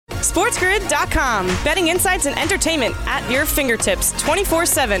SportsGrid.com. Betting insights and entertainment at your fingertips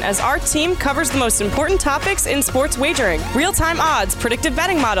 24/7 as our team covers the most important topics in sports wagering. Real-time odds, predictive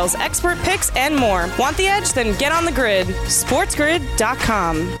betting models, expert picks, and more. Want the edge? Then get on the grid.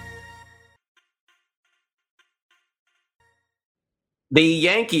 SportsGrid.com. The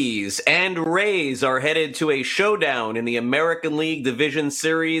Yankees and Rays are headed to a showdown in the American League Division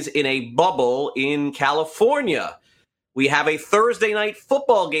Series in a bubble in California. We have a Thursday night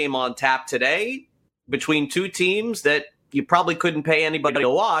football game on tap today between two teams that you probably couldn't pay anybody to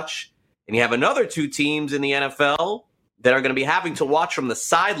watch. And you have another two teams in the NFL that are going to be having to watch from the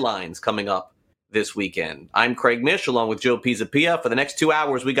sidelines coming up this weekend. I'm Craig Mish along with Joe Pisapia. For the next 2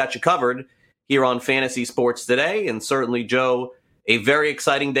 hours, we got you covered here on Fantasy Sports Today. And certainly, Joe, a very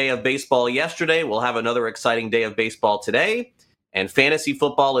exciting day of baseball yesterday. We'll have another exciting day of baseball today. And fantasy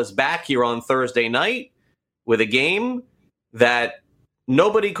football is back here on Thursday night with a game that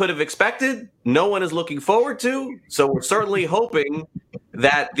nobody could have expected. No one is looking forward to. So we're certainly hoping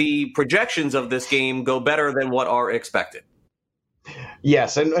that the projections of this game go better than what are expected.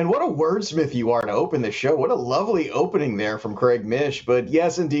 Yes, and what a wordsmith you are to open the show. What a lovely opening there from Craig Mish. But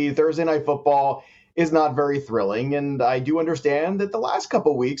yes, indeed, Thursday Night Football is not very thrilling. And I do understand that the last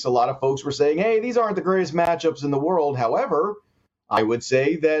couple of weeks, a lot of folks were saying, hey, these aren't the greatest matchups in the world. However, I would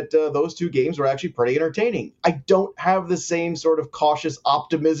say that those two games were actually pretty entertaining. I don't have the same sort of cautious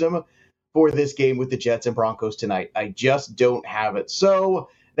optimism for this game with the Jets and Broncos tonight. I just don't have it. So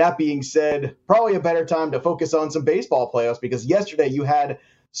that being said, probably a better time to focus on some baseball playoffs because yesterday you had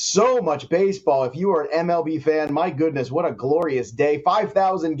so much baseball. If you are an MLB fan, my goodness, what a glorious day.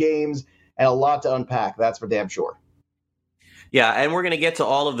 5,000 games and a lot to unpack. That's for damn sure. Yeah, and we're going to get to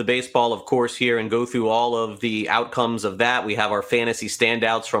all of the baseball, of course, here and go through all of the outcomes of that. We have our fantasy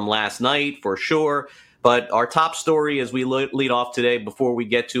standouts from last night, for sure. But our top story as we lead off today, before we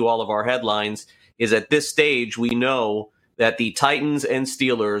get to all of our headlines, is at this stage, we know that the Titans and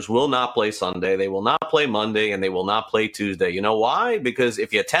Steelers will not play Sunday. They will not play Monday, and they will not play Tuesday. You know why? Because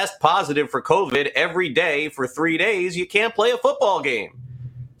if you test positive for COVID every day for 3 days, you can't play a football game.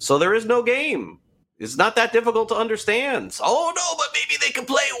 So there is no game. It's not that difficult to understand. Oh, no, but maybe they can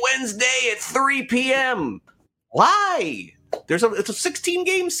play Wednesday at 3 p.m. Why? It's a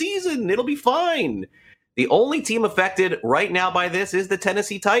 16-game season. It'll be fine. The only team affected right now by this is the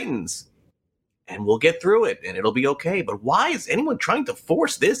Tennessee Titans. And we'll get through it, and it'll be okay. But why is anyone trying to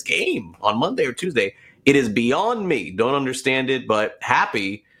force this game on Monday or Tuesday? It is beyond me. Don't understand it, but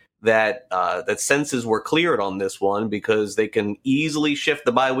happy that senses were cleared on this one because they can easily shift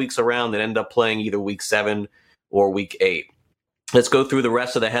the bye weeks around and end up playing either week 7 or week 8. Let's go through the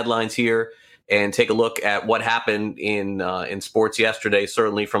rest of the headlines here and take a look at what happened in sports yesterday,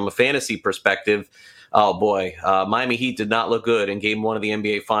 certainly from a fantasy perspective. Oh, boy. Miami Heat did not look good in Game 1 of the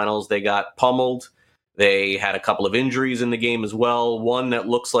NBA Finals. They got pummeled. They had a couple of injuries in the game as well. One that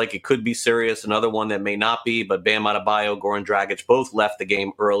looks like it could be serious, another one that may not be. But Bam Adebayo, Goran Dragic both left the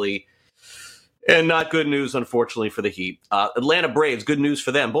game early. And not good news, unfortunately, for the Heat. Atlanta Braves, good news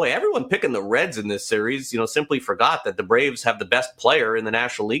for them. Boy, everyone picking the Reds in this series, simply forgot that the Braves have the best player in the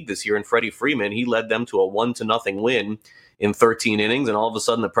National League this year in Freddie Freeman. He led them to a 1-0 win in 13 innings, and all of a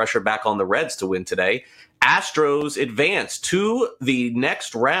sudden the pressure back on the Reds to win today. Astros advance to the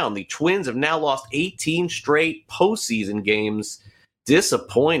next round. The Twins have now lost 18 straight postseason games.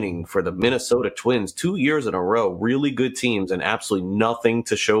 Disappointing for the Minnesota Twins. 2 years in a row. Really good teams and absolutely nothing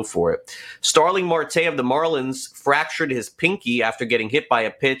to show for it. Starling Marte of the Marlins fractured his pinky after getting hit by a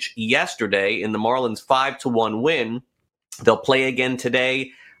pitch yesterday in the Marlins 5-1 win. They'll play again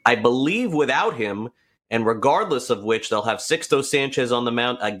today, I believe, without him. And regardless of which, they'll have Sixto Sanchez on the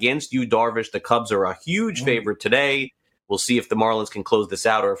mound against Yu Darvish. The Cubs are a huge favorite today. We'll see if the Marlins can close this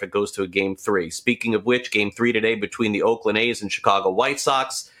out or if it goes to a Game 3. Speaking of which, Game 3 today between the Oakland A's and Chicago White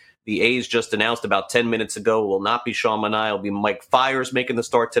Sox. The A's just announced about 10 minutes ago will not be Sean Manaea. It'll be Mike Fiers making the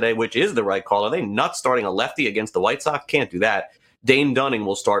start today, which is the right call. Are they nuts starting a lefty against the White Sox? Can't do that. Dane Dunning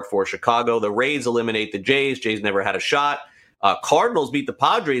will start for Chicago. The Rays eliminate the Jays. Jays never had a shot. Cardinals beat the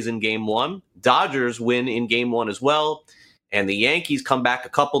Padres in Game 1. Dodgers win in Game 1 as well. And the Yankees come back a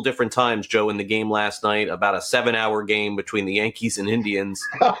couple different times, Joe, in the game last night. About a 7-hour game between the Yankees and Indians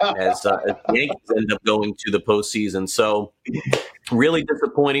as the Yankees end up going to the postseason. So really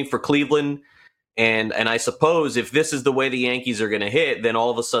disappointing for Cleveland. And I suppose if this is the way the Yankees are going to hit, then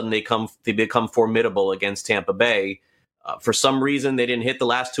all of a sudden they become formidable against Tampa Bay. For some reason, they didn't hit the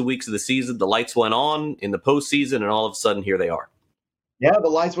last 2 weeks of the season. The lights went on in the postseason, and all of a sudden, here they are. Yeah, the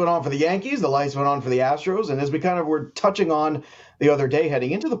lights went on for the Yankees. The lights went on for the Astros. And as we kind of were touching on the other day heading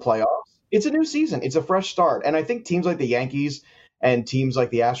into the playoffs, it's a new season. It's a fresh start. And I think teams like the Yankees and teams like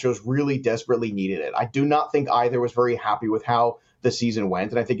the Astros really desperately needed it. I do not think either was very happy with how the season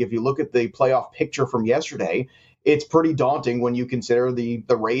went. And I think if you look at the playoff picture from yesterday, it's pretty daunting when you consider the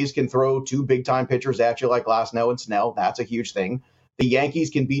Rays can throw two big-time pitchers at you like Glasnow and Snell. That's a huge thing. The Yankees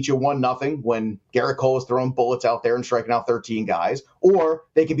can beat you 1-0 when Garrett Cole is throwing bullets out there and striking out 13 guys. Or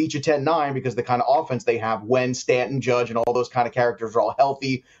they can beat you 10-9 because the kind of offense they have when Stanton, Judge, and all those kind of characters are all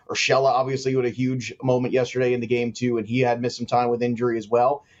healthy. Urshela obviously had a huge moment yesterday in the game, too, and he had missed some time with injury as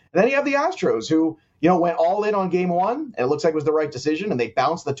well. And then you have the Astros, who went all in on game one, and it looks like it was the right decision, and they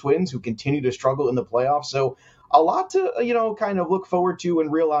bounced the Twins, who continue to struggle in the playoffs. So a lot to, kind of look forward to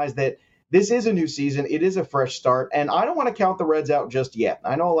and realize that this is a new season. It is a fresh start, and I don't want to count the Reds out just yet.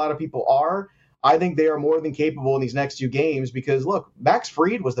 I know a lot of people are. I think they are more than capable in these next two games because, look, Max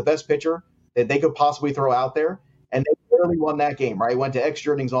Fried was the best pitcher that they could possibly throw out there, and they barely won that game, right? Went to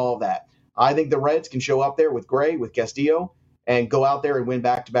extra innings, all of that. I think the Reds can show up there with Gray, with Castillo, and go out there and win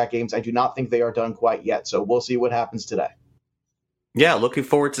back-to-back games. I do not think they are done quite yet, so we'll see what happens today. Yeah, looking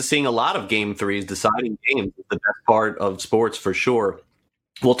forward to seeing a lot of Game 3s, deciding games. The best part of sports for sure.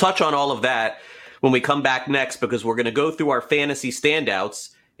 We'll touch on all of that when we come back next because we're going to go through our fantasy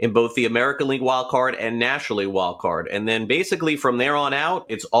standouts in both the American League wildcard and National League wildcard. And then basically from there on out,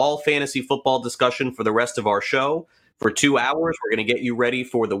 it's all fantasy football discussion for the rest of our show. For 2 hours, we're going to get you ready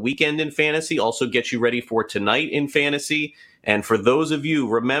for the weekend in fantasy, also get you ready for tonight in fantasy. And for those of you,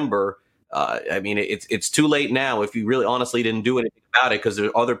 remember, it's too late now if you really honestly didn't do anything about it because there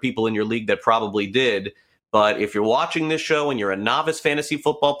are other people in your league that probably did. But if you're watching this show and you're a novice fantasy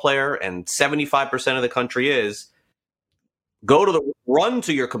football player, and 75% of the country is, run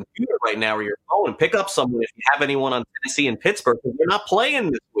to your computer right now or your phone and pick up someone if you have anyone on Tennessee and Pittsburgh because they're not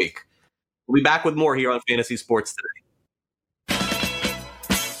playing this week. We'll be back with more here on Fantasy Sports Today.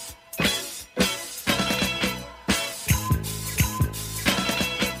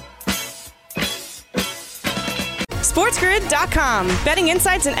 SportsGrid.com. Betting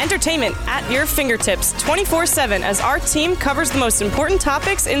insights and entertainment at your fingertips 24/7 as our team covers the most important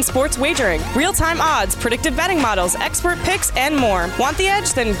topics in sports wagering. Real-time odds, predictive betting models, expert picks, and more. Want the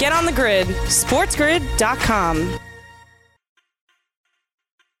edge? Then get on the grid. SportsGrid.com.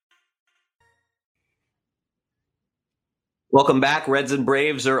 Welcome back. Reds and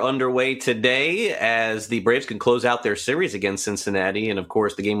Braves are underway today as the Braves can close out their series against Cincinnati. And, of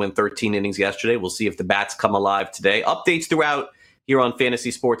course, the game went 13 innings yesterday. We'll see if the bats come alive today. Updates throughout here on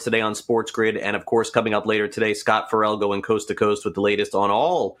Fantasy Sports Today on Sports Grid. And, of course, coming up later today, Scott Farrell going coast to coast with the latest on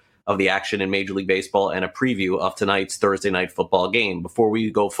all of the action in Major League Baseball and a preview of tonight's Thursday night football game. Before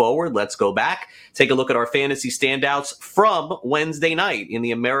we go forward, let's go back, take a look at our fantasy standouts from Wednesday night in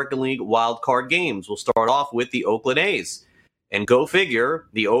the American League wild card games. We'll start off with the Oakland A's. And go figure,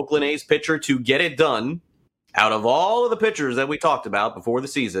 the Oakland A's pitcher to get it done, out of all of the pitchers that we talked about before the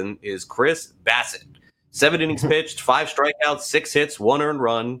season, is Chris Bassitt. 7 innings pitched, 5 strikeouts, 6 hits, 1 earned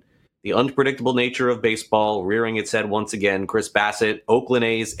run. The unpredictable nature of baseball rearing its head once again. Chris Bassitt, Oakland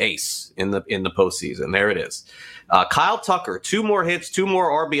A's ace in the postseason. There it is. Kyle Tucker, 2 more hits, 2 more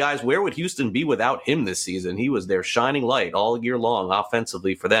RBIs. Where would Houston be without him this season? He was their shining light all year long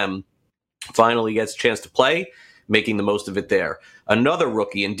offensively for them. Finally gets a chance to play, making the most of it there. Another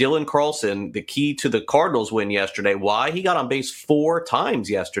rookie in Dylan Carlson, the key to the Cardinals win yesterday. Why? He got on base 4 times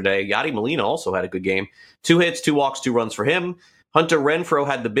yesterday. Yadi Molina also had a good game. 2 hits, 2 walks, 2 runs for him. Hunter Renfroe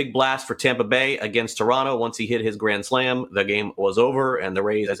had the big blast for Tampa Bay against Toronto. Once he hit his grand slam, the game was over, and the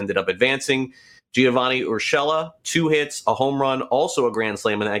Rays ended up advancing. Giovanni Urshela, 2 hits, a home run, also a grand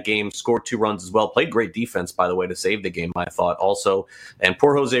slam in that game, scored 2 runs as well. Played great defense, by the way, to save the game, I thought, also. And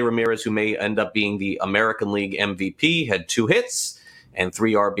poor Jose Ramirez, who may end up being the American League MVP, had 2 hits and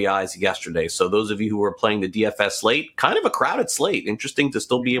 3 RBIs yesterday. So those of you who are playing the DFS slate, kind of a crowded slate. Interesting to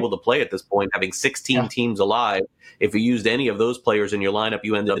still be able to play at this point, having 16 teams alive. If you used any of those players in your lineup,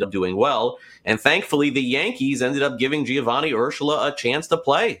 you ended up doing well. And thankfully, the Yankees ended up giving Giovanni Urshela a chance to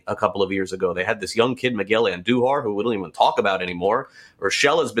play a couple of years ago. They had this young kid, Miguel Andujar, who we don't even talk about anymore.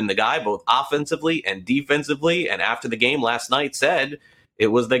 Urshela's been the guy both offensively and defensively, and after the game last night said it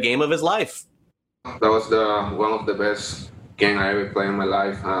was the game of his life. That was one of the best game I ever played in my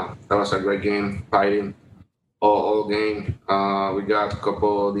life. That was a great game, fighting all game. We got a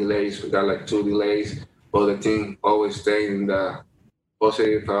couple of delays. We got like 2 delays, but the team always stayed in the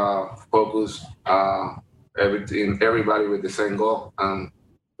positive focus. Everybody with the same goal, and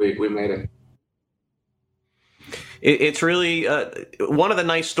we made it. It's really one of the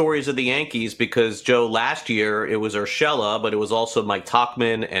nice stories of the Yankees because, Joe, last year it was Urshela, but it was also Mike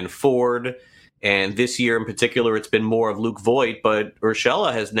Tauchman and Ford. And this year in particular, it's been more of Luke Voigt. But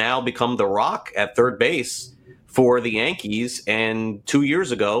Urshela has now become the rock at third base for the Yankees. And 2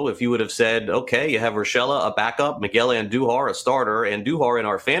 years ago, if you would have said, okay, you have Urshela, a backup, Miguel Andujar, a starter, Andujar in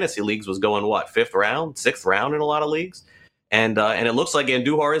our fantasy leagues was going, what, 5th round, 6th round in a lot of leagues? And it looks like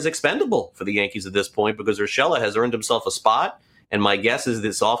Andujar is expendable for the Yankees at this point because Urshela has earned himself a spot. And my guess is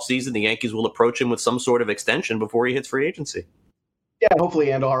this offseason, the Yankees will approach him with some sort of extension before he hits free agency. Yeah, hopefully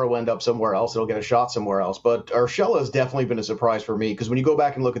Andujar will end up somewhere else. He'll get a shot somewhere else. But Urshela has definitely been a surprise for me because when you go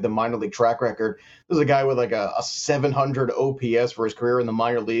back and look at the minor league track record, there's a guy with like a 700 OPS for his career in the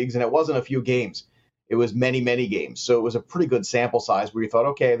minor leagues, and it wasn't a few games. It was many, many games. So it was a pretty good sample size where you thought,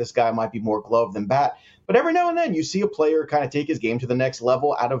 okay, this guy might be more glove than bat. But every now and then you see a player kind of take his game to the next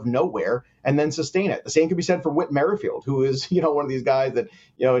level out of nowhere and then sustain it. The same can be said for Whit Merrifield, who is, one of these guys that,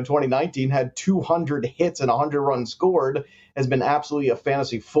 in 2019 had 200 hits and 100 runs scored, has been absolutely a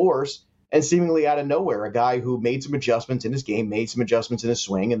fantasy force, and seemingly out of nowhere, a guy who made some adjustments in his game, made some adjustments in his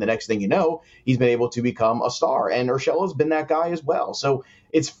swing, and the next thing you know, he's been able to become a star. And Urshela's been that guy as well. So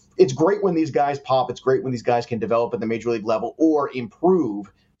it's great when these guys pop. It's great when these guys can develop at the major league level or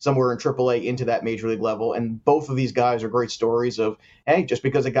improve somewhere in AAA into that major league level. And both of these guys are great stories of, hey, just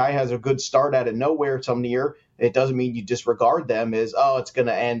because a guy has a good start out of nowhere some year, it doesn't mean you disregard them as, oh, it's going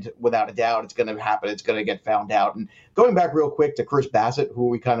to end without a doubt. It's going to happen. It's going to get found out. And going back real quick to Chris Bassett, who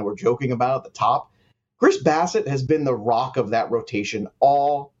we kind of were joking about at the top, Chris Bassett has been the rock of that rotation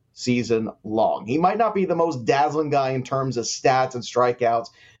all season long. He might not be the most dazzling guy in terms of stats and strikeouts,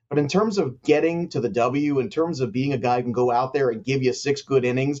 but in terms of getting to the W, in terms of being a guy who can go out there and give you 6 good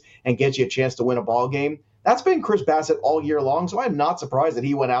innings and get you a chance to win a ball game, that's been Chris Bassett all year long. So I'm not surprised that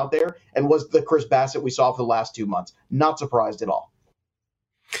he went out there and was the Chris Bassett we saw for the last 2 months. Not surprised at all.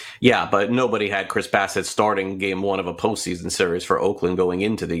 Yeah, but nobody had Chris Bassett starting game 1 of a postseason series for Oakland going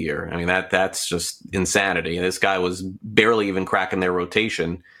into the year. I mean, that's just insanity. And this guy was barely even cracking their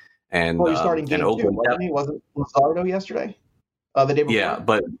rotation. And he's starting game 2, wasn't he? Wasn't Luzardo yesterday? The day before? Yeah,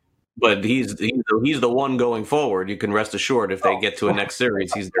 but he's the one going forward. You can rest assured if they get to a next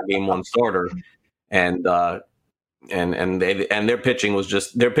series, he's their game 1 starter. And their pitching was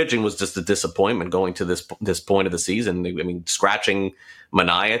just a disappointment going to this point of the season. I mean, scratching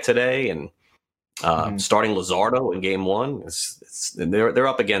Mania today and starting Luzardo in game 1, they're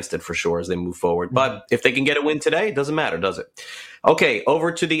up against it for sure as they move forward. But if they can get a win today, it doesn't matter, does it? Okay,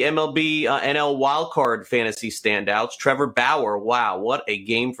 over to the MLB NL wildcard fantasy standouts. Trevor Bauer, wow, what a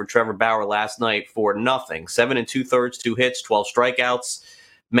game for Trevor Bauer last night for nothing. 7 2/3, 2 hits, 12 strikeouts.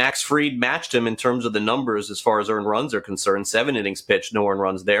 Max Fried matched him in terms of the numbers as far as earned runs are concerned. 7 innings pitched, no earned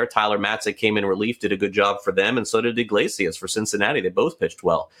runs there. Tyler Matzik came in relief, did a good job for them, and so did Iglesias for Cincinnati. They both pitched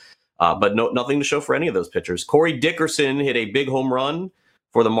well. But nothing to show for any of those pitchers. Corey Dickerson hit a big home run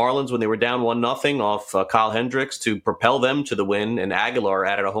for the Marlins when they were down 1-0 off Kyle Hendricks to propel them to the win, and Aguilar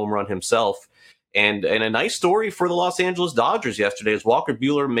added a home run himself. And a nice story for the Los Angeles Dodgers yesterday as Walker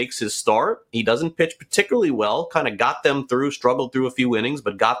Buehler makes his start. He doesn't pitch particularly well, kind of got them through, struggled through a few innings,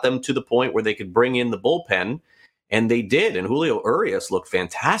 but got them to the point where they could bring in the bullpen, and they did. And Julio Urias looked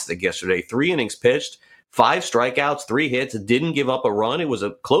fantastic yesterday. 3 innings pitched, 5 strikeouts, 3 hits, didn't give up a run. It was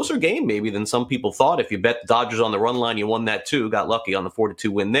a closer game maybe than some people thought. If you bet the Dodgers on the run line, you won that too. Got lucky on the 4-2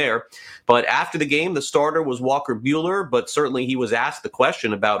 win there. But after the game, the starter was Walker Buehler, but certainly he was asked the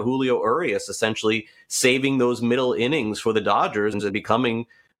question about Julio Urias essentially saving those middle innings for the Dodgers and becoming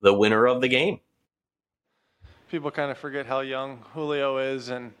the winner of the game. People kind of forget how young Julio is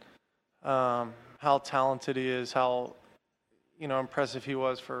and how talented he is, how impressive he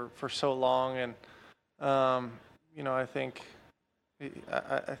was for so long. And I think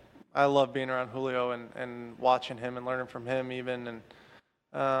I love being around Julio and watching him and learning from him even. And,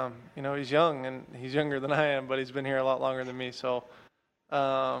 he's young and he's younger than I am, but he's been here a lot longer than me. So,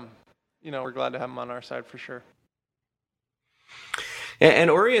 we're glad to have him on our side for sure.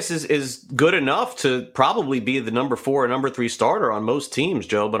 And Urias is good enough to probably be the number 4 or number 3 starter on most teams,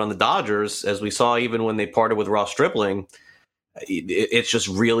 Joe. But on the Dodgers, as we saw even when they parted with Ross Stripling, it's just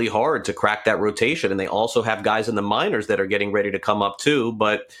really hard to crack that rotation. And they also have guys in the minors that are getting ready to come up too.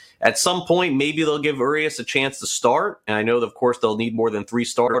 But at some point, maybe they'll give Urias a chance to start. And I know, of course, they'll need more than 3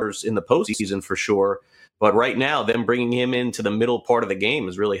 starters in the postseason for sure. But right now, them bringing him into the middle part of the game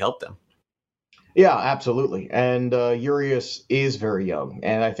has really helped them. Yeah, absolutely. And Urias is very young.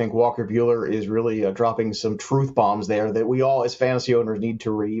 And I think Walker Buehler is really dropping some truth bombs there that we all as fantasy owners need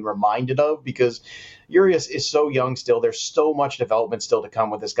to be reminded of, because Urias is so young still. There's so much development still to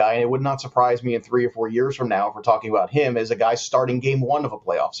come with this guy. And it would not surprise me in 3 or 4 years from now if we're talking about him as a guy starting game 1 of a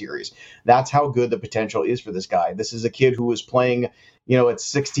playoff series. That's how good the potential is for this guy. This is a kid who was playing at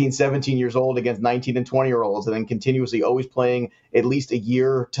 16, 17 years old against 19 and 20-year-olds and then continuously always playing at least a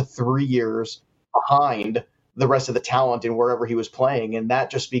year to 3 years behind the rest of the talent in wherever he was playing. And that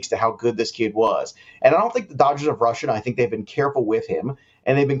just speaks to how good this kid was. And I don't think the Dodgers have rushed him. I think they've been careful with him,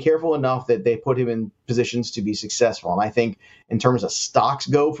 and they've been careful enough that they put him in positions to be successful. And I think in terms of stocks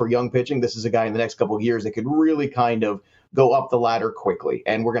go for young pitching, this is a guy in the next couple of years that could really kind of go up the ladder quickly.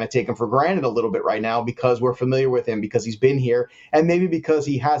 And we're going to take him for granted a little bit right now because we're familiar with him, because he's been here, and maybe because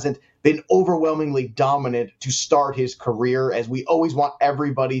he hasn't been overwhelmingly dominant to start his career, as we always want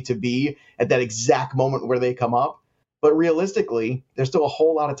everybody to be at that exact moment where they come up. But realistically, there's still a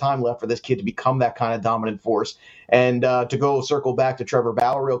whole lot of time left for this kid to become that kind of dominant force. And to go circle back to Trevor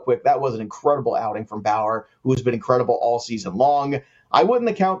Bauer real quick, that was an incredible outing from Bauer, who has been incredible all season long. I wouldn't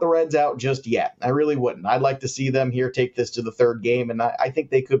account the Reds out just yet. I really wouldn't. I'd like to see them here take this to the third game, and I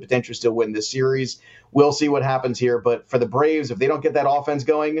think they could potentially still win this series. We'll see what happens here. But for the Braves, if they don't get that offense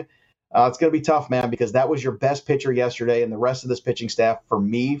going, it's going to be tough, man, because that was your best pitcher yesterday, and the rest of this pitching staff, for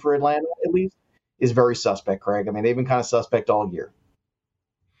me, for Atlanta at least, is very suspect, Craig. I mean, they've been kind of suspect all year.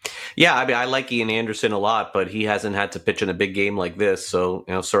 Yeah, I mean, I like Ian Anderson a lot, but he hasn't had to pitch in a big game like this. So,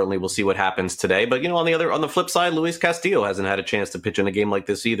 certainly we'll see what happens today. But, on the flip side, Luis Castillo hasn't had a chance to pitch in a game like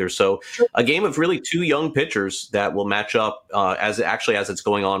this either. So a game of really two young pitchers that will match up as it's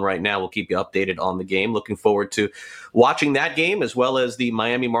going on right now. We'll keep you updated on the game. Looking forward to watching that game, as well as the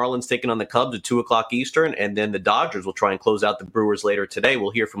Miami Marlins taking on the Cubs at 2:00 Eastern. And then the Dodgers will try and close out the Brewers later today.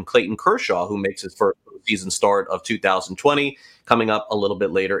 We'll hear from Clayton Kershaw, who makes his first season start of 2020, coming up a little bit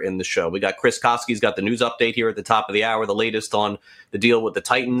later in the show. We got Chris Koski's got the news update here at the top of the hour, the latest on the deal with the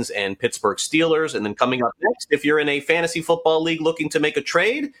Titans and Pittsburgh Steelers. And then coming up next, if you're in a fantasy football league looking to make a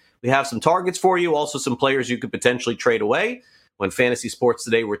trade, we have some targets for you, also some players you could potentially trade away when Fantasy Sports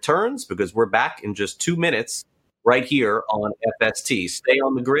Today returns, because we're back in just 2 minutes right here on FST. Stay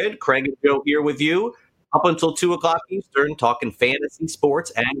on the grid. Craig and Joe here with you up until 2:00 Eastern, talking fantasy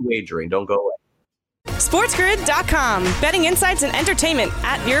sports and wagering. Don't go away. SportsGrid.com. Betting insights and entertainment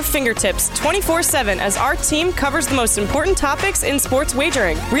at your fingertips 24/7 as our team covers the most important topics in sports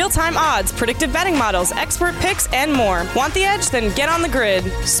wagering. Real-time odds, predictive betting models, expert picks, and more. Want the edge? Then get on the grid.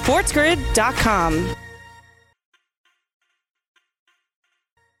 SportsGrid.com.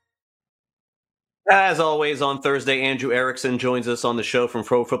 As always, on Thursday, Andrew Erickson joins us on the show from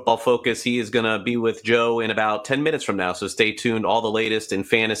Pro Football Focus. He is going to be with Joe in about 10 minutes from now, so stay tuned. All the latest in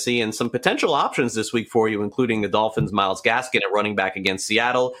fantasy and some potential options this week for you, including the Dolphins' Myles Gaskin at running back against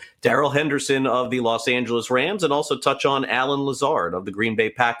Seattle, Darrell Henderson of the Los Angeles Rams, and also touch on Alan Lazard of the Green Bay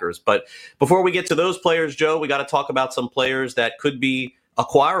Packers. But before we get to those players, Joe, we got to talk about some players that could be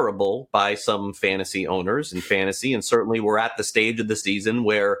acquirable by some fantasy owners in fantasy, and certainly we're at the stage of the season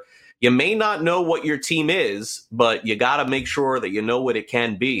where you may not know what your team is, but you got to make sure that you know what it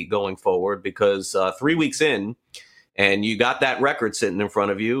can be going forward, because 3 weeks in, and you got that record sitting in front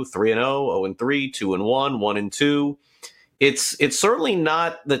of you, 3-0, 0-3, 2-1, 1-2. It's certainly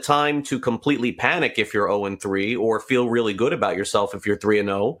not the time to completely panic if you're 0-3 or feel really good about yourself if you're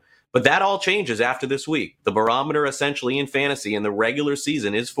 3-0. But that all changes after this week. The barometer essentially in fantasy in the regular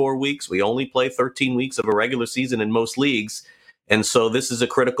season is 4 weeks. We only play 13 weeks of a regular season in most leagues. And so this is a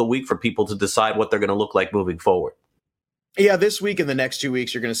critical week for people to decide what they're going to look like moving forward. Yeah, this week and the next 2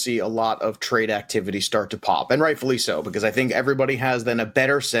 weeks, you're going to see a lot of trade activity start to pop, and rightfully so, because I think everybody has then a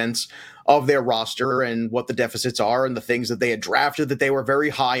better sense of their roster and what the deficits are, and the things that they had drafted that they were very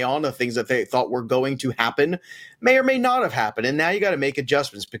high on, the things that they thought were going to happen may or may not have happened. And now you got to make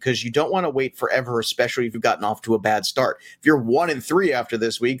adjustments, because you don't want to wait forever, especially if you've gotten off to a bad start. If you're 1-3 after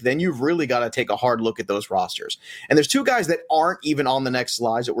this week, then you've really got to take a hard look at those rosters. And there's two guys that aren't even on the next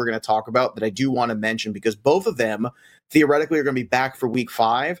slides that we're going to talk about that I do want to mention, because both of them theoretically are going to be back for week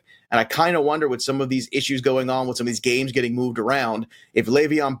 5. And I kind of wonder, with some of these issues going on, with some of these games getting moved around, if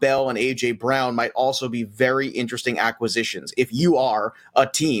Le'Veon Bell and A.J. Brown might also be very interesting acquisitions. If you are a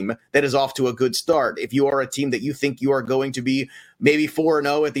team that is off to a good start, if you are a team that you think you are going to be maybe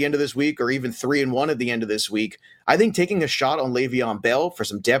 4-0 at the end of this week, or even 3-1 at the end of this week, I think taking a shot on Le'Veon Bell for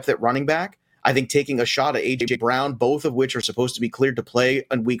some depth at running back, I think taking a shot at A.J. Brown, both of which are supposed to be cleared to play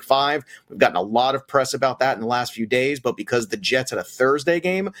in week 5. We've gotten a lot of press about that in the last few days, but because the Jets had a Thursday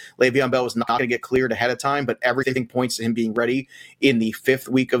game, Le'Veon Bell was not going to get cleared ahead of time, but everything points to him being ready in the 5th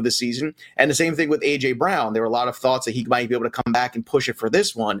week of the season. And the same thing with A.J. Brown. There were a lot of thoughts that he might be able to come back and push it for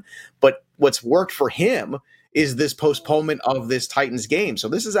this one, but what's worked for him is this postponement of this Titans game. So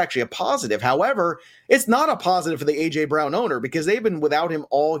this is actually a positive. However, it's not a positive for the A.J. Brown owner, because they've been without him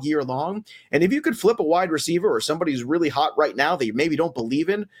all year long. And if you could flip a wide receiver or somebody who's really hot right now that you maybe don't believe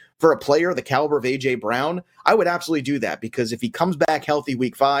in for a player the caliber of A.J. Brown, I would absolutely do that, because if he comes back healthy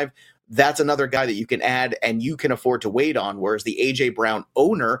week 5, that's another guy that you can add and you can afford to wait on, whereas the A.J. Brown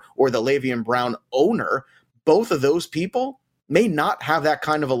owner or the Le'Veon Brown owner, both of those people may not have that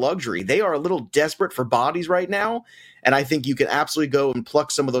kind of a luxury. They are a little desperate for bodies right now, and I think you can absolutely go and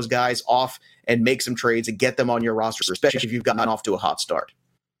pluck some of those guys off and make some trades and get them on your roster, especially if you've gotten off to a hot start.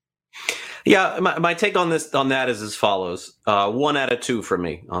 Yeah, my take on that is as follows. 1 out of 2 for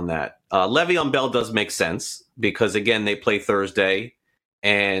me on that. Le'Veon Bell does make sense because, again, they play Thursday,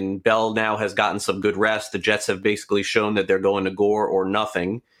 and Bell now has gotten some good rest. The Jets have basically shown that they're going to Gore or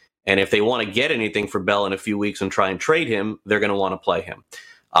nothing. And if they want to get anything for Bell in a few weeks and try and trade him, they're going to want to play him.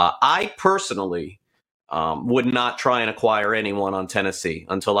 I personally would not try and acquire anyone on Tennessee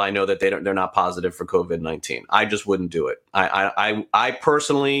until I know that they're not positive for COVID-19. I just wouldn't do it. I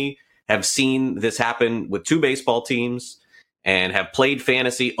personally have seen this happen with 2 baseball teams and have played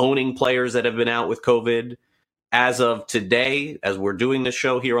fantasy owning players that have been out with COVID. As of today, as we're doing this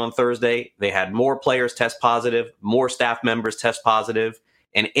show here on Thursday, they had more players test positive, more staff members test positive,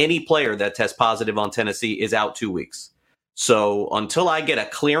 and any player that tests positive on Tennessee is out 2 weeks. So until I get a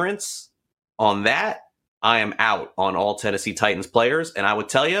clearance on that, I am out on all Tennessee Titans players. And I would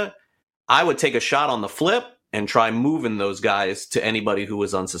tell you, I would take a shot on the flip and try moving those guys to anybody who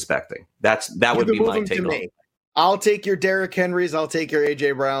was unsuspecting. That would be my take on it. I'll take your Derrick Henrys. I'll take your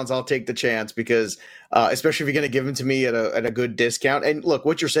A.J. Browns. I'll take the chance because especially if you're going to give them to me at a good discount. And look,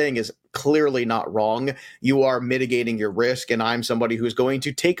 what you're saying is clearly not wrong. You are mitigating your risk, and I'm somebody who's going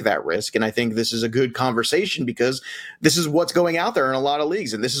to take that risk. And I think this is a good conversation because this is what's going out there in a lot of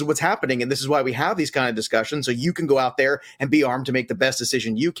leagues, and this is what's happening, and this is why we have these kind of discussions, so you can go out there and be armed to make the best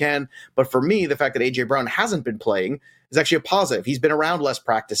decision you can. But for me, the fact that A.J. Brown hasn't been playing is actually a positive. He's been around less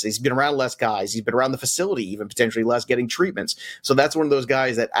practice. He's been around less guys. He's been around the facility, even potentially less getting treatments. So that's one of those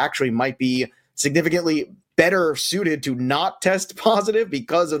guys that actually might be significantly better suited to not test positive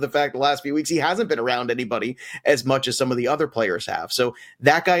because of the fact the last few weeks he hasn't been around anybody as much as some of the other players have. So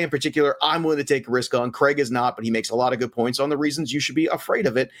that guy in particular, I'm willing to take a risk on. Craig is not, but he makes a lot of good points on the reasons you should be afraid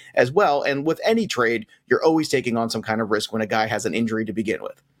of it as well. And with any trade, you're always taking on some kind of risk when a guy has an injury to begin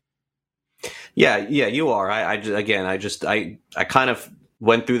with. Yeah, you are. I kind of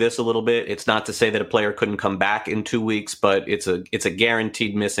went through this a little bit. It's not to say that a player couldn't come back in 2 weeks, but it's a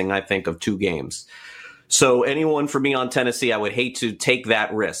guaranteed missing, I think, of 2 games. So anyone for me on Tennessee, I would hate to take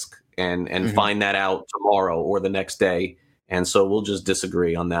that risk and find that out tomorrow or the next day. And so we'll just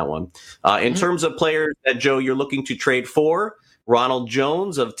disagree on that one. In terms of players that, Joe, you're looking to trade for, Ronald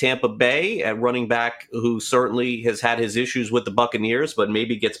Jones of Tampa Bay at running back, who certainly has had his issues with the Buccaneers, but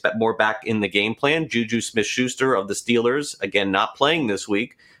maybe gets more back in the game plan. Juju Smith-Schuster of the Steelers, again, not playing this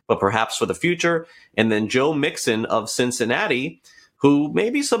week, but perhaps for the future. And then Joe Mixon of Cincinnati, who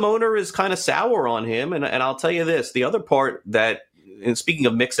maybe some owner is kind of sour on him. And I'll tell you this, the other part that, and speaking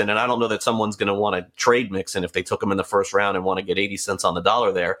of Mixon, and I don't know that someone's going to want to trade Mixon if they took him in the first round and want to get 80 cents on the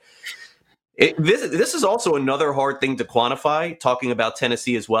dollar there. This is also another hard thing to quantify, talking about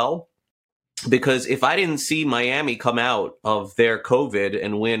Tennessee as well, because if I didn't see Miami come out of their COVID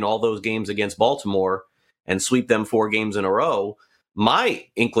and win all those games against Baltimore and sweep them 4 games in a row, my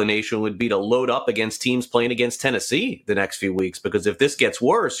inclination would be to load up against teams playing against Tennessee the next few weeks, because if this gets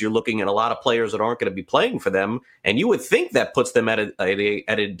worse, you're looking at a lot of players that aren't going to be playing for them, and you would think that puts them at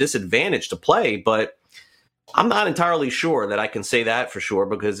a disadvantage to play, but I'm not entirely sure that I can say that for sure,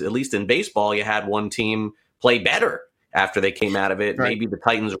 because at least in baseball, you had one team play better after they came out of it. Right. Maybe the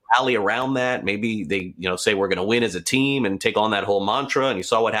Titans rally around that. Maybe they, say we're going to win as a team and take on that whole mantra. And you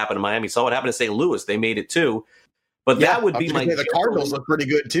saw what happened to Miami. You saw what happened to St. Louis. They made it too. But that would be my. The Cardinals look pretty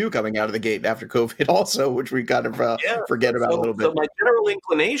good too coming out of the gate after COVID, also, which we kind of forget about a little bit. So my general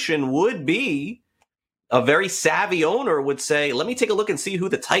inclination would be, a very savvy owner would say, let me take a look and see who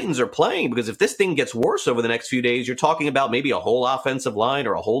the Titans are playing, because if this thing gets worse over the next few days, you're talking about maybe a whole offensive line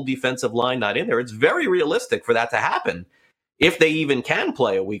or a whole defensive line not in there. It's very realistic for that to happen. If they even can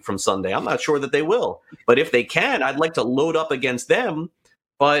play a week from Sunday, I'm not sure that they will. But if they can, I'd like to load up against them.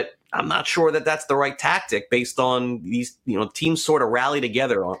 But I'm not sure that that's the right tactic based on these, teams sort of rally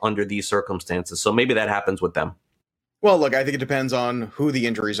together under these circumstances. So maybe that happens with them. Well, look, I think it depends on who the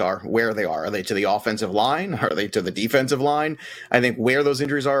injuries are, where they are. Are they to the offensive line? Are they to the defensive line? I think where those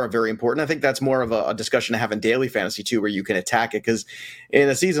injuries are very important. I think that's more of a discussion to have in daily fantasy, too, where you can attack it. Because in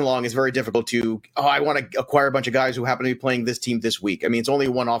a season long, it's very difficult to, I want to acquire a bunch of guys who happen to be playing this team this week. I mean, it's only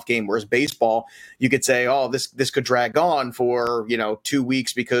a one-off game, whereas baseball, you could say, this could drag on for, 2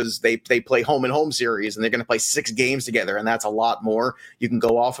 weeks because they play home and home series and they're going to play 6 games together. And that's a lot more. You can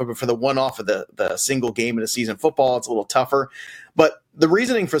go off of it for the one-off of the single game in a season football. It's a little tougher. But the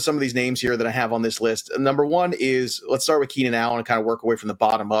reasoning for some of these names here that I have on this list, number one is, let's start with Keenan Allen and kind of work away from the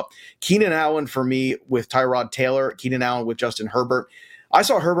bottom up. Keenan Allen for me with Tyrod Taylor, Keenan Allen with Justin Herbert. I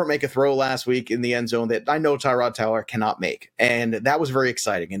saw Herbert make a throw last week in the end zone that I know Tyrod Taylor cannot make. And that was very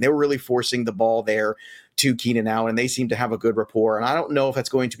exciting. And they were really forcing the ball there to Keenan Allen, and they seem to have a good rapport. And I don't know if that's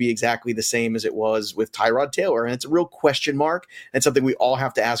going to be exactly the same as it was with Tyrod Taylor. And it's a real question mark. And it's something we all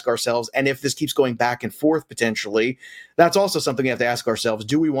have to ask ourselves. And if this keeps going back and forth potentially, that's also something we have to ask ourselves.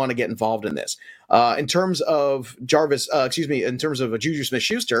 Do we want to get involved in this? In terms of in terms of Juju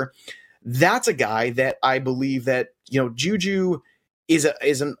Smith-Schuster, that's a guy that I believe that, Juju is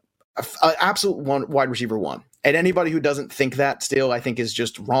an absolute wide receiver one. And anybody who doesn't think that still, I think, is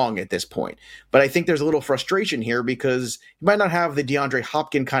just wrong at this point. But I think there's a little frustration here because he might not have the DeAndre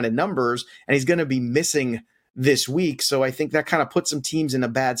Hopkins kind of numbers, and he's going to be missing this week. So I think that kind of puts some teams in a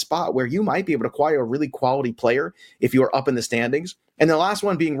bad spot where you might be able to acquire a really quality player if you are up in the standings. And the last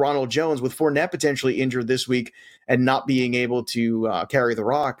one being Ronald Jones, with Fournette potentially injured this week and not being able to carry the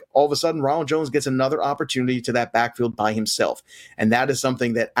rock. All of a sudden, Ronald Jones gets another opportunity to that backfield by himself. And that is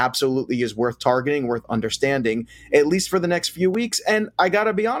something that absolutely is worth targeting, worth understanding, at least for the next few weeks. And I got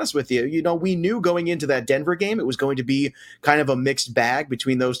to be honest with you, we knew going into that Denver game, it was going to be kind of a mixed bag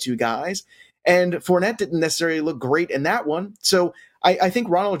between those two guys. And Fournette didn't necessarily look great in that one. So I think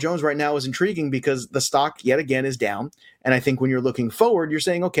Ronald Jones right now is intriguing because the stock yet again is down. And I think when you're looking forward, you're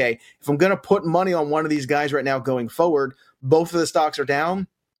saying, okay, if I'm going to put money on one of these guys right now going forward, both of the stocks are down.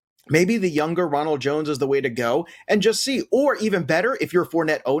 Maybe the younger Ronald Jones is the way to go and just see. Or even better, if you're a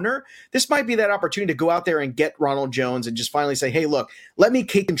Fournette owner, this might be that opportunity to go out there and get Ronald Jones and just finally say, hey, look, let me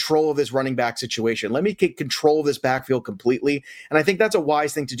take control of this running back situation. Let me take control of this backfield completely. And I think that's a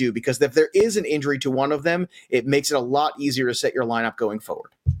wise thing to do because if there is an injury to one of them, it makes it a lot easier to set your lineup going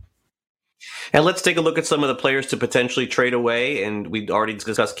forward. And let's take a look at some of the players to potentially trade away. And we already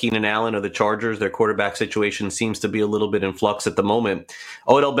discussed Keenan Allen of the Chargers. Their quarterback situation seems to be a little bit in flux at the moment.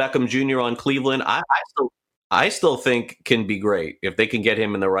 Odell Beckham Jr. on Cleveland, I still think can be great if they can get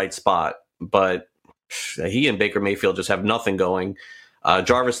him in the right spot. But he and Baker Mayfield just have nothing going.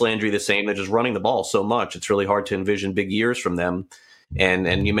 Jarvis Landry the same. They're just running the ball so much. It's really hard to envision big years from them.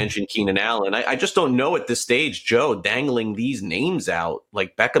 And you mentioned Keenan Allen. I just don't know at this stage, Joe, dangling these names out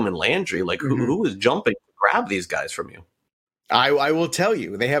like Beckham and Landry. Like who is jumping to grab these guys from you? I will tell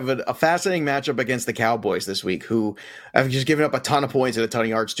you, they have a fascinating matchup against the Cowboys this week, who have just given up a ton of points and a ton of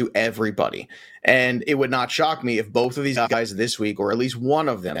yards to everybody. And it would not shock me if both of these guys this week, or at least one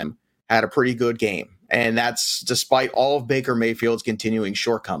of them, had a pretty good game. And that's despite all of Baker Mayfield's continuing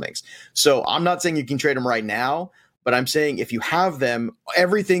shortcomings. So I'm not saying you can trade them right now, but I'm saying if you have them,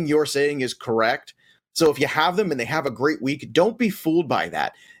 everything you're saying is correct. So if you have them and they have a great week, don't be fooled by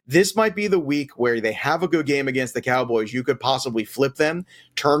that. This might be the week where they have a good game against the Cowboys. You could possibly flip them,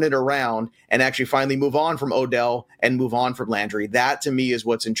 turn it around, and actually finally move on from Odell and move on from Landry. That, to me, is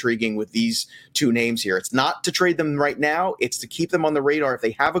what's intriguing with these two names here. It's not to trade them right now. It's to keep them on the radar. If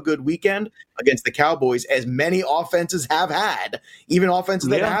they have a good weekend against the Cowboys, as many offenses have had, even offenses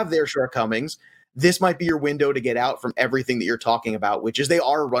that have their shortcomings, this might be your window to get out from everything that you're talking about, which is they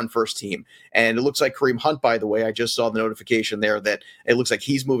are a run-first team. And it looks like Kareem Hunt, by the way, I just saw the notification there that it looks like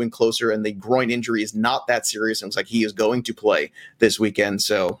he's moving closer and the groin injury is not that serious. It looks like he is going to play this weekend.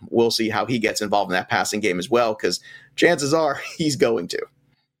 So we'll see how he gets involved in that passing game as well, because chances are he's going to.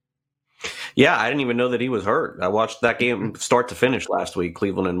 Yeah, I didn't even know that he was hurt. I watched that game start to finish last week,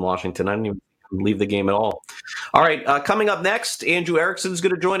 Cleveland and Washington. I didn't even leave the game at all. All right, coming up next, Andrew Erickson is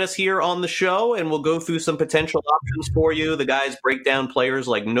going to join us here on the show, and we'll go through some potential options for you. The guys break down players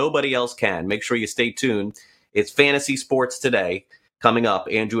like nobody else can. Make sure you stay tuned. It's Fantasy Sports Today coming up,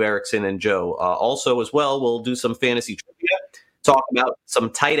 Andrew Erickson and Joe. Also, as well, we'll do some fantasy trivia, talk about some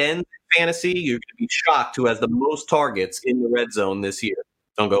tight ends in fantasy. You're going to be shocked who has the most targets in the red zone this year.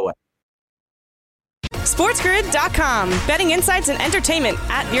 Don't go away. SportsGrid.com. Betting insights and entertainment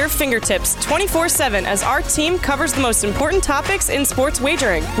at your fingertips 24/7 as our team covers the most important topics in sports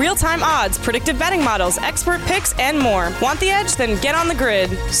wagering. Real-time odds, predictive betting models, expert picks, and more. Want the edge? Then get on the grid.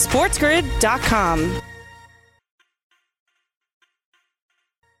 SportsGrid.com.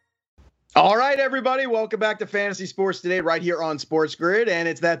 All right, everybody. Welcome back to Fantasy Sports Today right here on Sports Grid. And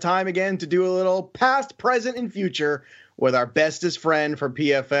it's that time again to do a little past, present, and future with our bestest friend from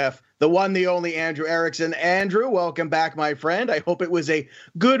PFF, the one, the only Andrew Erickson. Andrew, welcome back, my friend. I hope it was a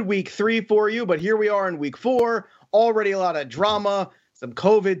good week 3 for you, but here we are in week 4. Already a lot of drama, some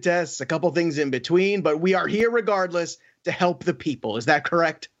COVID tests, a couple things in between, but we are here regardless to help the people. Is that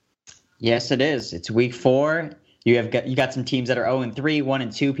correct? Yes, it is. It's week 4. You got some teams that are 0-3,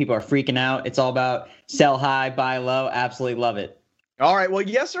 1-2. People are freaking out. It's all about sell high, buy low. Absolutely love it. All right. Well,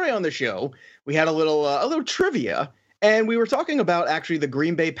 yesterday on the show, we had a little trivia. And we were talking about actually the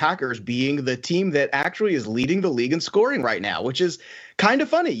Green Bay Packers being the team that actually is leading the league in scoring right now, which is kind of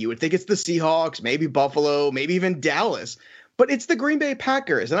funny. You would think it's the Seahawks, maybe Buffalo, maybe even Dallas, but it's the Green Bay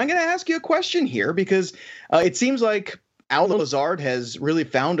Packers. And I'm going to ask you a question here because it seems like Allen Lazard has really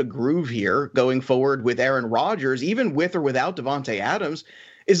found a groove here going forward with Aaron Rodgers, even with or without Devontae Adams.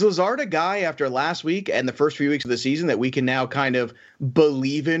 Is Lazard a guy after last week and the first few weeks of the season that we can now kind of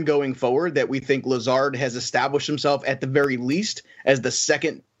believe in going forward, that we think Lazard has established himself at the very least as the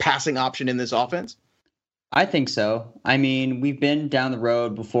second passing option in this offense? I think so. I mean, we've been down the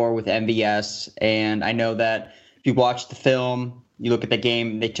road before with MVS, and I know that if you watch the film, you look at the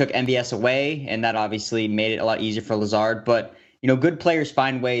game, they took MVS away, and that obviously made it a lot easier for Lazard. But, good players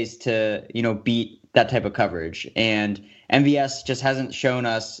find ways to, beat that type of coverage. And MVS just hasn't shown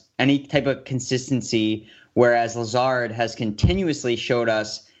us any type of consistency, whereas Lazard has continuously showed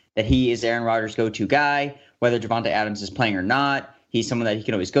us that he is Aaron Rodgers' go-to guy, whether Devontae Adams is playing or not. He's someone that he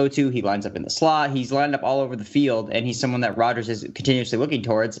can always go to. He lines up in the slot. He's lined up all over the field, and he's someone that Rodgers is continuously looking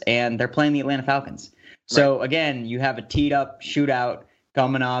towards, and they're playing the Atlanta Falcons. So, again, you have a teed-up shootout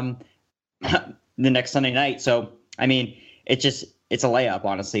coming on the next Sunday night. So, I mean, it's a layup,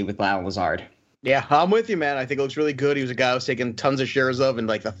 honestly, with Allen Lazard. Yeah, I'm with you, man. I think it looks really good. He was a guy I was taking tons of shares of in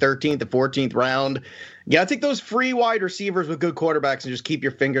like the 13th to 14th round. Yeah, take those free wide receivers with good quarterbacks and just keep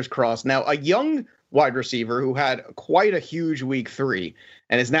your fingers crossed. Now, a young wide receiver who had quite a huge week 3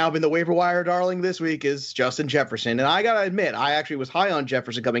 and has now been the waiver wire darling this week is Justin Jefferson. And I got to admit, I actually was high on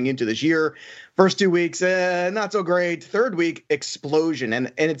Jefferson coming into this year. First 2 weeks, not so great. Third week, explosion.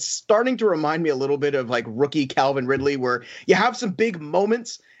 And it's starting to remind me a little bit of like rookie Calvin Ridley, where you have some big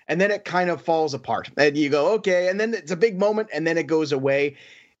moments and then it kind of falls apart. And you go, okay, and then it's a big moment, and then it goes away.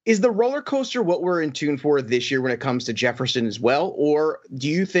 Is the roller coaster what we're in tune for this year when it comes to Jefferson as well? Or do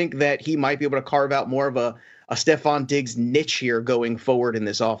you think that he might be able to carve out more of a Stephon Diggs niche here going forward in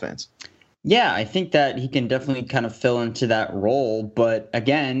this offense? Yeah, I think that he can definitely kind of fill into that role. But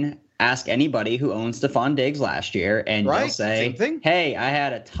again, ask anybody who owned Stephon Diggs last year, and they'll say, hey, I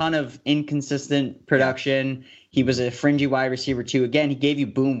had a ton of inconsistent production. Yeah. He was a fringy wide receiver too. Again, he gave you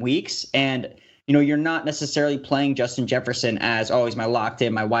boom weeks, and you're not necessarily playing Justin Jefferson as, he's my locked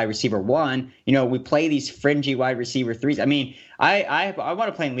in, my wide receiver 1. We play these fringy wide receiver 3s. I mean, I want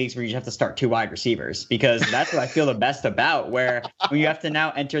to play in leagues where you have to start 2 wide receivers, because that's what I feel the best about, where when you have to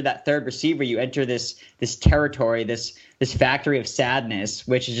now enter that third receiver, you enter this territory, this factory of sadness,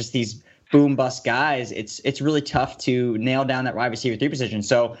 which is just these boom bust guys. It's really tough to nail down that wide receiver 3 position.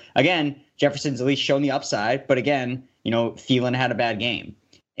 So again, Jefferson's at least shown the upside, but again, Thielen had a bad game,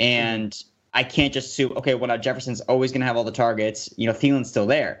 and I can't just assume, okay, well, now Jefferson's always going to have all the targets. Thielen's still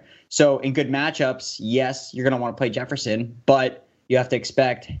there. So in good matchups, yes, you're going to want to play Jefferson, but you have to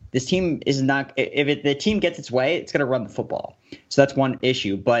expect this team is not – if the team gets its way, it's going to run the football. So that's one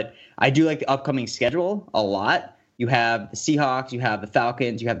issue. But I do like the upcoming schedule a lot. You have the Seahawks, you have the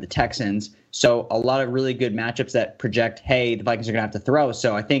Falcons, you have the Texans. So a lot of really good matchups that project, hey, the Vikings are going to have to throw.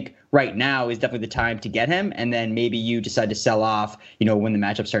 So I think right now is definitely the time to get him, and then maybe you decide to sell off, when the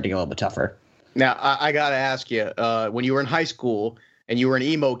matchups start to get a little bit tougher. Now, I got to ask you, when you were in high school and you were an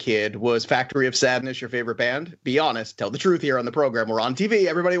emo kid, was Factory of Sadness your favorite band? Be honest. Tell the truth here on the program. We're on TV.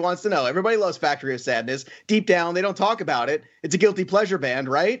 Everybody wants to know. Everybody loves Factory of Sadness. Deep down, they don't talk about it. It's a guilty pleasure band,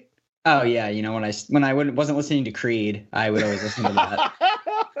 right? Oh, yeah. When I wasn't listening to Creed, I would always listen to that.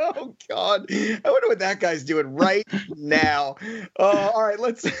 Oh, God. I wonder what that guy's doing right now. All right,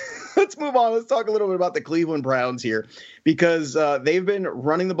 let's move on. Let's talk a little bit about the Cleveland Browns here, because they've been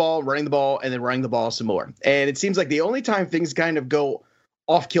running the ball, and then running the ball some more. And it seems like the only time things kind of go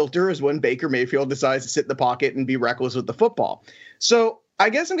off kilter is when Baker Mayfield decides to sit in the pocket and be reckless with the football. So I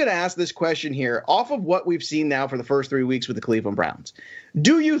guess I'm going to ask this question here off of what we've seen now for the first 3 weeks with the Cleveland Browns.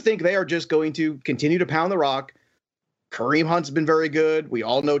 Do you think they are just going to continue to pound the rock? Kareem Hunt's been very good. We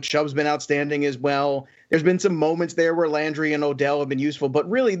all know Chubb's been outstanding as well. There's been some moments there where Landry and Odell have been useful, but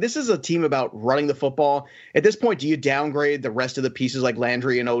really this is a team about running the football. At this point, do you downgrade the rest of the pieces like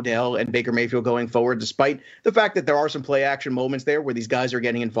Landry and Odell and Baker Mayfield going forward, despite the fact that there are some play action moments there where these guys are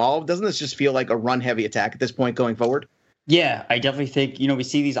getting involved? Doesn't this just feel like a run heavy attack at this point going forward? Yeah, I definitely think, we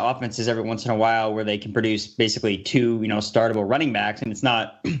see these offenses every once in a while where they can produce basically 2, startable running backs, and it's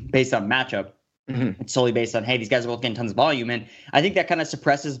not based on matchup. Mm-hmm. It's solely based on, hey, these guys are both getting tons of volume. And I think that kind of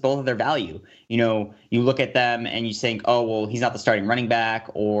suppresses both of their value. You look at them and you think, oh, well, he's not the starting running back,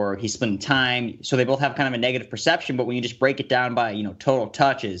 or he's splitting time. So they both have kind of a negative perception. But when you just break it down by, total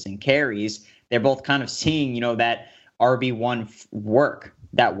touches and carries, they're both kind of seeing, that RB1 work.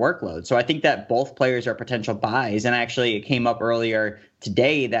 that workload. So I think that both players are potential buys. And actually, it came up earlier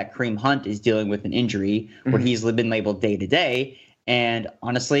today that Kareem Hunt is dealing with an injury where he's been labeled day to day. And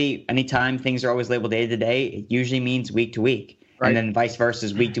honestly, anytime things are always labeled day to day, it usually means week to week. Right. And then vice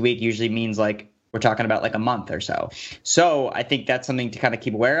versa, week to week usually means like we're talking about like a month or so. So I think that's something to kind of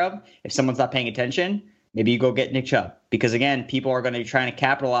keep aware of. If someone's not paying attention, maybe you go get Nick Chubb. Because again, people are going to be trying to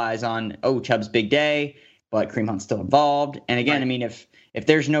capitalize on, Chubb's big day, but Kareem Hunt's still involved. And again, right. I mean, if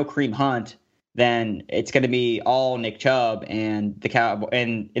there's no Kareem Hunt, then it's going to be all Nick Chubb and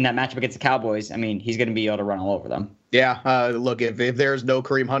and in that matchup against the Cowboys, I mean, he's going to be able to run all over them. Yeah, look, if there's no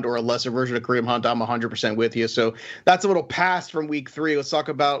Kareem Hunt or a lesser version of Kareem Hunt, I'm 100% with you. So that's a little past from week 3. Let's talk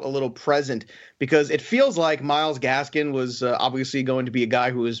about a little present, because it feels like Myles Gaskin was obviously going to be a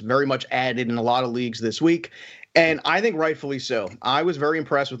guy who was very much added in a lot of leagues this week. And I think rightfully so. I was very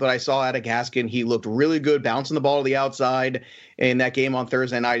impressed with what I saw out of Gaskin. He looked really good, bouncing the ball to the outside in that game on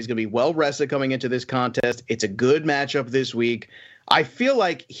Thursday night. He's going to be well rested coming into this contest. It's a good matchup this week. I feel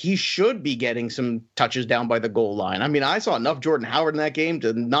like he should be getting some touches down by the goal line. I mean, I saw enough Jordan Howard in that game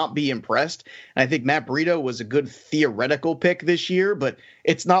to not be impressed. And I think Matt Breida was a good theoretical pick this year, but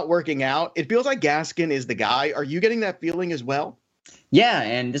it's not working out. It feels like Gaskin is the guy. Are you getting that feeling as well? Yeah,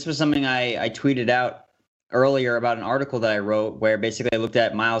 and this was something I tweeted out earlier about an article that I wrote where basically I looked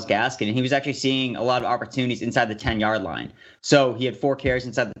at Myles Gaskin, and he was actually seeing a lot of opportunities inside the 10-yard line. So he had 4 carries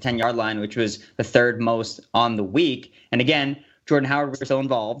inside the 10-yard line, which was the 3rd most on the week. And again, Jordan Howard was still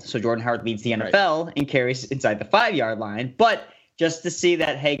involved, so Jordan Howard leads the NFL in carries inside the 5-yard line. But just to see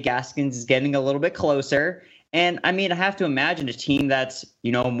that, hey, Gaskins is getting a little bit closer. And, I mean, I have to imagine a team that's,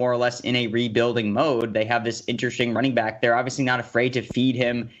 more or less in a rebuilding mode. They have this interesting running back. They're obviously not afraid to feed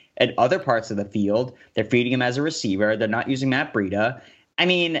him at other parts of the field. They're feeding him as a receiver. They're not using Matt Breida. I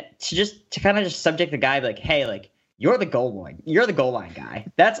mean, to kind of just subject the guy, like, hey, like, you're the goal line. You're the goal line guy.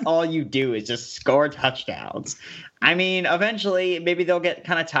 That's all you do is just score touchdowns. I mean, eventually, maybe they'll get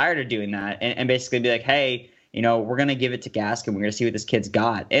kind of tired of doing that and basically be like, hey, we're going to give it to Gaskin. We're going to see what this kid's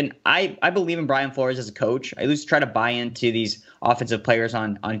got. And I believe in Brian Flores as a coach. I at least try to buy into these offensive players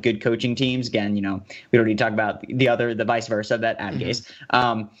on good coaching teams. Again, we don't need to talk about the vice versa, that ad case.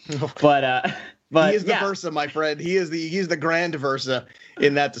 But he is the Versa, my friend. He's the grand Versa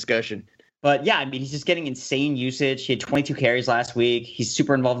in that discussion. But yeah, I mean, he's just getting insane usage. He had 22 carries last week. He's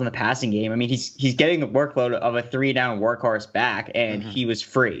super involved in the passing game. I mean, he's getting the workload of a 3-down workhorse back, and he was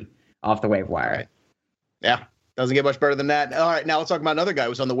free off the waiver wire. Right. Yeah, doesn't get much better than that. All right, now let's talk about another guy who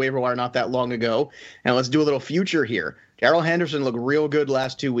was on the waiver wire not that long ago, and let's do a little future here. Darrell Henderson looked real good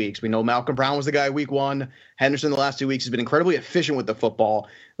last 2 weeks. We know Malcolm Brown was the guy week 1. Henderson the last 2 weeks has been incredibly efficient with the football.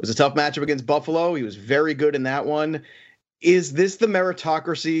 It was a tough matchup against Buffalo. He was very good in that one. Is this the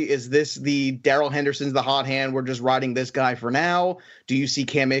meritocracy? Is this the Darrell Henderson's the hot hand? We're just riding this guy for now. Do you see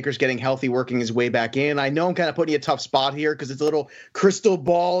Cam Akers getting healthy, working his way back in? I know I'm kind of putting you a tough spot here because it's a little crystal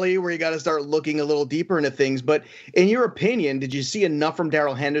ball-y where you got to start looking a little deeper into things. But in your opinion, did you see enough from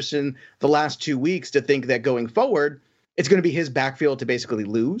Darrell Henderson the last 2 weeks to think that going forward, it's going to be his backfield to basically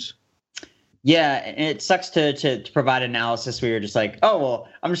lose? Yeah, and it sucks to provide analysis where you're just like, oh, well,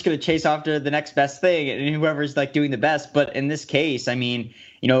 I'm just going to chase after the next best thing and whoever's like doing the best. But in this case, I mean,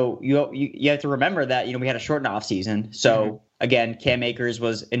 you have to remember that, we had a shortened off season. So again, Cam Akers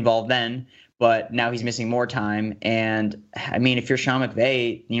was involved then, but now he's missing more time. And I mean, if you're Sean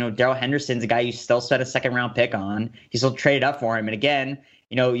McVay, Darrell Henderson's a guy you still spent a 2nd-round pick on. You still traded up for him. And again,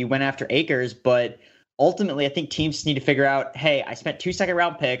 you went after Akers, but ultimately, I think teams need to figure out, hey, I spent 2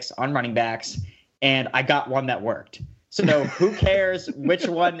 2nd-round picks on running backs, and I got one that worked. So who cares which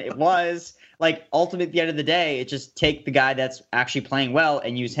one it was? Like, ultimately, at the end of the day, it just take the guy that's actually playing well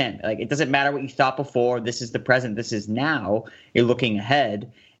and use him. Like, it doesn't matter what you thought before. This is the present. This is now. You're looking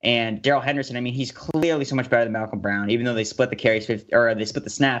ahead. And Darrell Henderson, I mean, he's clearly so much better than Malcolm Brown, even though they split the carries, they split the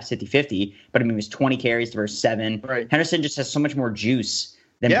snaps 50-50. But, I mean, it was 20 carries versus 7. Right. Henderson just has so much more juice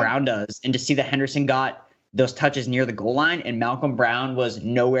than Brown does. And to see that Henderson got those touches near the goal line and Malcolm Brown was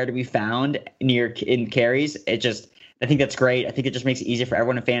nowhere to be found in carries, I think that's great. I think it just makes it easier for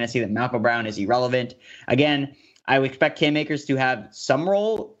everyone in fantasy that Malcolm Brown is irrelevant. Again, I would expect Cam Akers to have some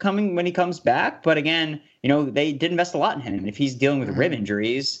role coming when he comes back. But again, they did invest a lot in him. And if he's dealing with rib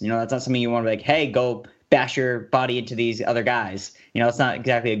injuries, that's not something you want to be like, hey, go bash your body into these other guys. It's not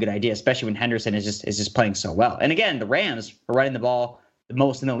exactly a good idea, especially when Henderson is just playing so well. And again, the Rams are running the ball the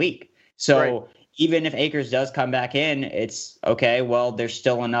most in the league. So even if Akers does come back in, it's okay. Well, there's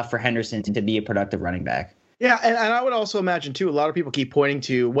still enough for Henderson to be a productive running back. Yeah, and I would also imagine, too, a lot of people keep pointing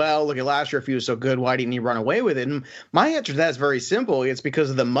to, well, look at last year, if he was so good, why didn't he run away with it? And my answer to that is very simple. It's because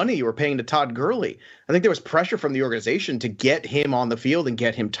of the money you were paying to Todd Gurley. I think there was pressure from the organization to get him on the field and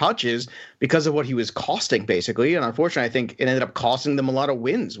get him touches because of what he was costing, basically. And unfortunately, I think it ended up costing them a lot of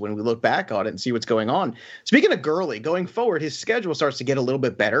wins when we look back on it and see what's going on. Speaking of Gurley, going forward, his schedule starts to get a little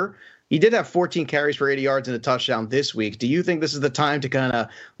bit better. He did have 14 carries for 80 yards and a touchdown this week. Do you think this is the time to kind of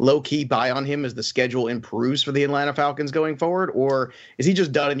low-key buy on him as the schedule improves for the Atlanta Falcons going forward? Or is he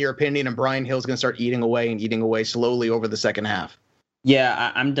just done, in your opinion, and Brian Hill's going to start eating away slowly over the second half?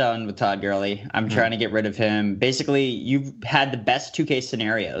 Yeah, I'm done with Todd Gurley. I'm trying to get rid of him. Basically, you've had the best 2K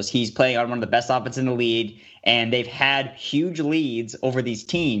scenarios. He's playing on one of the best offenses in the league, and they've had huge leads over these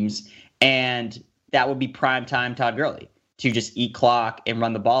teams, and that would be prime time Todd Gurley to just eat clock and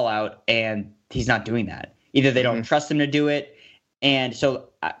run the ball out, and he's not doing that. Either they don't trust him to do it, and so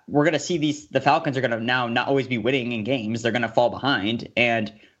we're going to see the Falcons are going to now not always be winning in games. They're going to fall behind,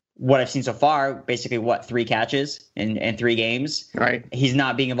 and what I've seen so far, basically 3 catches in 3 games. Right. He's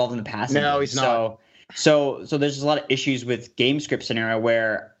not being involved in the passing. No, he's not. So there's a lot of issues with game script scenario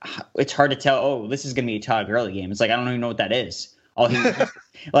where it's hard to tell, this is going to be a Todd Gurley game. It's like, I don't even know what that is. I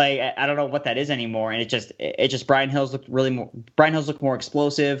don't know what that is anymore. And it just Brian Hill's looked more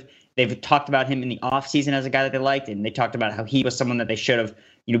explosive. They've talked about him in the offseason as a guy that they liked, and they talked about how he was someone that they should have,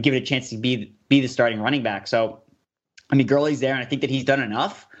 given a chance to be the starting running back. So, I mean, Gurley's there, and I think that he's done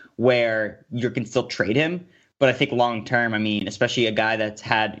enough where you can still trade him. But I think long term, I mean, especially a guy that's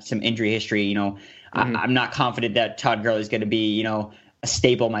had some injury history, I'm not confident that Todd Gurley is going to be, a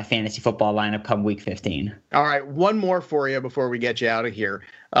staple in my fantasy football lineup come week 15. All right, one more for you before we get you out of here.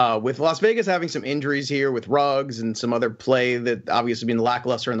 With Las Vegas having some injuries here with Ruggs and some other play that obviously been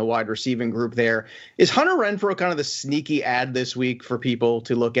lackluster in the wide receiving group there, is Hunter Renfrow kind of the sneaky ad this week for people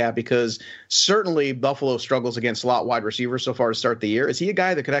to look at? Because certainly Buffalo struggles against slot wide receivers so far to start the year. Is he a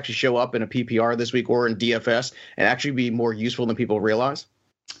guy that could actually show up in a PPR this week or in DFS and actually be more useful than people realize?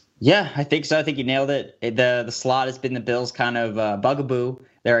 Yeah, I think so. I think you nailed it. The slot has been the Bills' kind of bugaboo,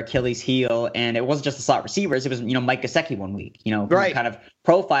 their Achilles heel, and it wasn't just the slot receivers. It was, Mike Gesicki one week, right. Kind of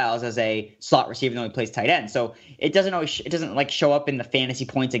profiles as a slot receiver that only plays tight end. So it doesn't show up in the fantasy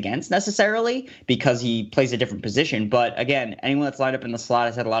points against necessarily because he plays a different position. But again, anyone that's lined up in the slot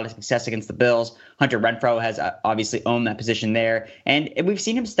has had a lot of success against the Bills. Hunter Renfrow has obviously owned that position there, and we've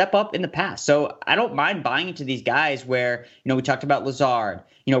seen him step up in the past. So I don't mind buying into these guys where, we talked about Lazard.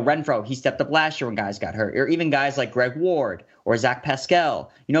 Renfrow, he stepped up last year when guys got hurt, or even guys like Greg Ward or Zach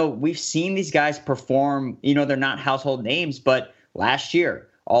Pascal. We've seen these guys perform, they're not household names, but last year,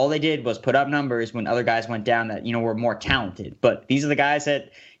 all they did was put up numbers when other guys went down that, were more talented. But these are the guys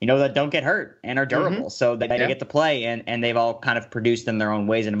that, that don't get hurt and are durable. So they get to play, and they've all kind of produced in their own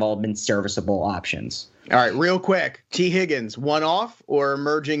ways and have all been serviceable options. All right, real quick. T. Higgins, one-off or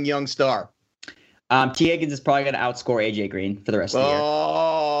emerging young star? T. Higgins is probably going to outscore A.J. Green for the rest of the year.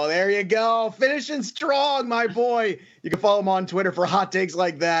 Oh, there you go. Finishing strong, my boy. You can follow him on Twitter for hot takes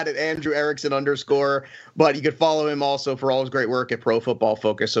like that at Andrew Erickson _. But you can follow him also for all his great work at Pro Football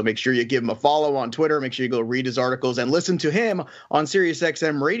Focus. So make sure you give him a follow on Twitter. Make sure you go read his articles and listen to him on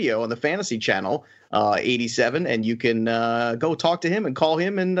SiriusXM Radio on the Fantasy Channel 87. And you can go talk to him and call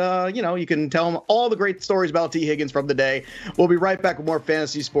him. And, you can tell him all the great stories about T. Higgins from the day. We'll be right back with more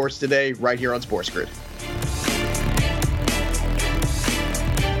fantasy sports today right here on Sports Grid.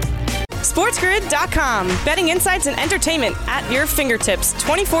 SportsGrid.com. Betting insights and entertainment at your fingertips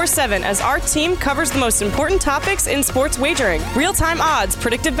 24/7 as our team covers the most important topics in sports wagering. Real-time odds,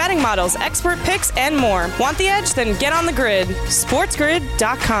 predictive betting models, expert picks, and more. Want the edge? Then get on the grid.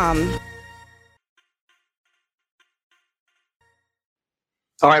 SportsGrid.com.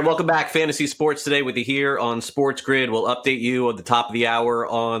 All right, welcome back. Fantasy Sports Today with you here on Sports Grid. We'll update you at the top of the hour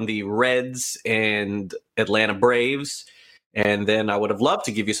on the Reds and Atlanta Braves. And then I would have loved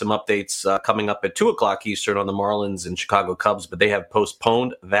to give you some updates coming up at 2 o'clock Eastern on the Marlins and Chicago Cubs, but they have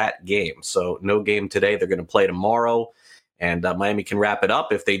postponed that game. So no game today. They're going to play tomorrow, and Miami can wrap it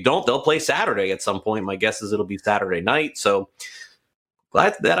up. If they don't, they'll play Saturday at some point. My guess is it'll be Saturday night. So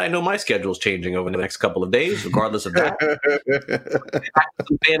glad that I know my schedule is changing over the next couple of days, regardless of that.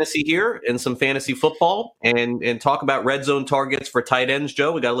 Some fantasy here and some fantasy football and talk about red zone targets for tight ends.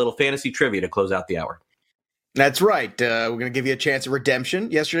 Joe, we got a little fantasy trivia to close out the hour. That's right. We're going to give you a chance at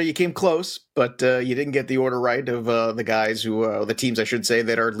redemption. Yesterday you came close, but you didn't get the order right of the guys the teams, I should say,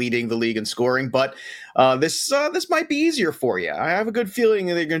 that are leading the league in scoring. But this might be easier for you. I have a good feeling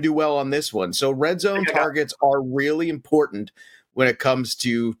that you're going to do well on this one. So red zone targets are really important when it comes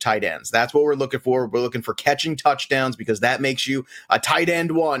to tight ends. That's what we're looking for. We're looking for catching touchdowns because that makes you a tight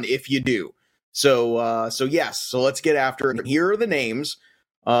end one if you do. So yes. So let's get after it. Here are the names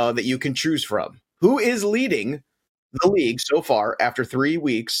that you can choose from. Who is leading the league so far after 3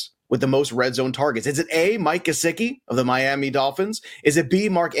 weeks with the most red zone targets? Is it A, Mike Gesicki of the Miami Dolphins? Is it B,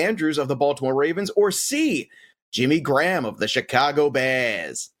 Mark Andrews of the Baltimore Ravens? Or C, Jimmy Graham of the Chicago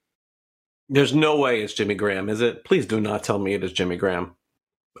Bears? There's no way it's Jimmy Graham, is it? Please do not tell me it is Jimmy Graham.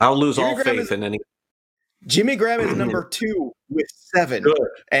 I'll lose all faith in any. Jimmy Graham is number 2 with 7. Good.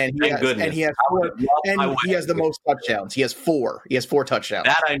 And he has the most touchdowns. He has 4. He has 4 touchdowns.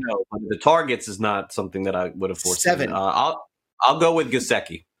 That I know, but the targets is not something that I would have foreseen. 7. I'll go with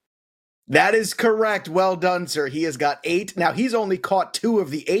Gesicki. That is correct. Well done, sir. He has got 8. Now, he's only caught 2 of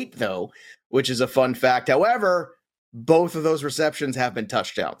the 8, though, which is a fun fact. However, both of those receptions have been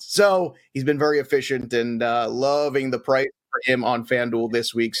touchdowns. So he's been very efficient and loving the price for him on FanDuel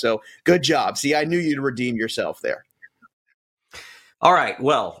this week. So good job. See, I knew you'd redeem yourself there. All right.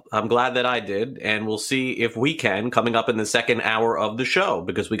 Well, I'm glad that I did. And we'll see if we can coming up in the second hour of the show,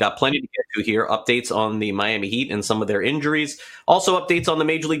 because we got plenty to get to here. Updates on the Miami Heat and some of their injuries. Also updates on the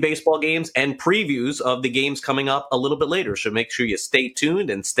Major League Baseball games and previews of the games coming up a little bit later. So make sure you stay tuned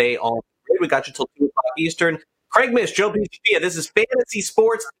and stay on. We got you till 2 o'clock Eastern. Craig Mish, Joe Pisapia. This is Fantasy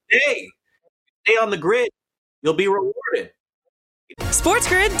Sports Today. Stay on the grid. You'll be rewarded.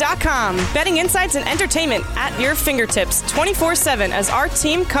 SportsGrid.com. Betting insights and entertainment at your fingertips 24/7 as our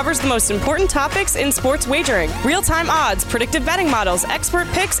team covers the most important topics in sports wagering. Real-time odds, predictive betting models, expert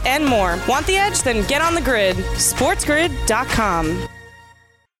picks, and more. Want the edge? Then get on the grid. SportsGrid.com.